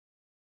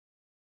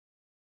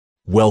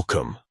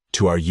Welcome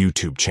to our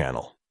YouTube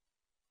channel.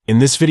 In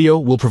this video,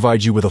 we'll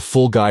provide you with a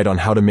full guide on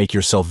how to make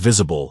yourself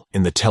visible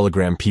in the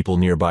Telegram People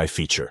Nearby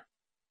feature.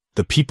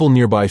 The People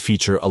Nearby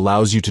feature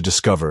allows you to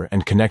discover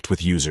and connect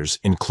with users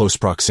in close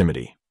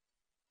proximity.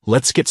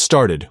 Let's get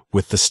started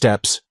with the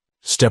steps.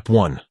 Step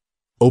 1.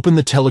 Open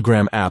the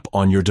Telegram app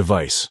on your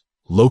device.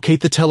 Locate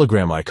the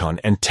Telegram icon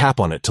and tap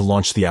on it to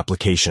launch the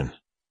application.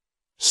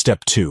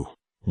 Step 2.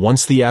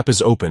 Once the app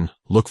is open,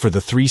 look for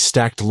the 3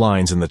 stacked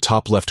lines in the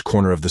top left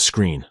corner of the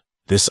screen.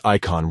 This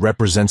icon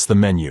represents the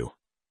menu.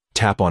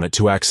 Tap on it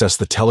to access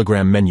the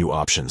Telegram menu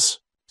options.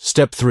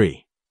 Step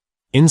 3.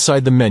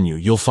 Inside the menu,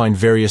 you'll find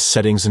various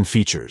settings and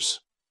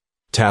features.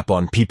 Tap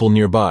on People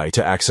Nearby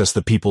to access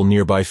the People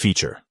Nearby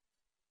feature.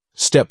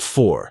 Step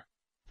 4.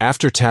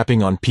 After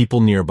tapping on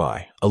People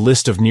Nearby, a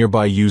list of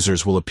nearby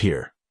users will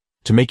appear.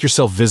 To make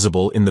yourself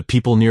visible in the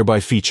People Nearby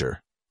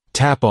feature,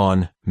 tap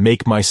on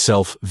Make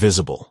Myself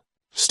Visible.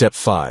 Step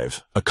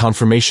 5. A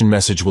confirmation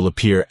message will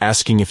appear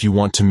asking if you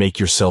want to make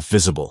yourself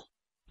visible.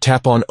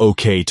 Tap on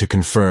OK to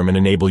confirm and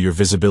enable your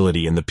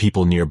visibility in the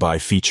People Nearby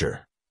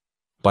feature.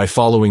 By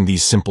following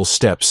these simple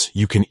steps,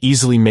 you can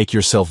easily make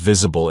yourself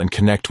visible and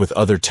connect with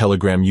other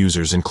Telegram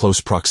users in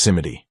close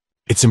proximity.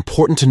 It's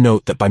important to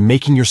note that by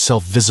making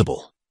yourself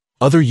visible,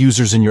 other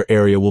users in your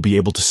area will be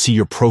able to see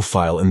your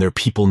profile in their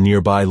People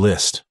Nearby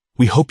list.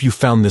 We hope you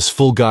found this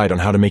full guide on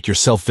how to make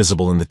yourself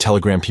visible in the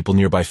Telegram People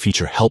Nearby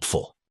feature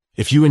helpful.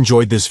 If you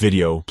enjoyed this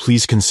video,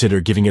 please consider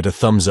giving it a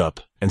thumbs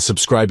up and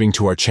subscribing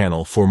to our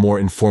channel for more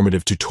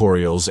informative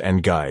tutorials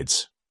and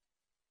guides.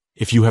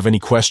 If you have any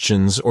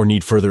questions or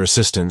need further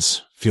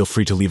assistance, feel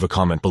free to leave a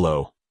comment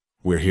below.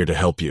 We're here to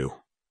help you.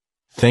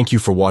 Thank you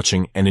for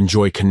watching and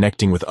enjoy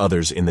connecting with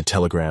others in the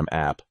Telegram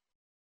app.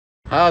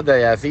 هذا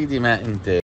يا سيدي ما انت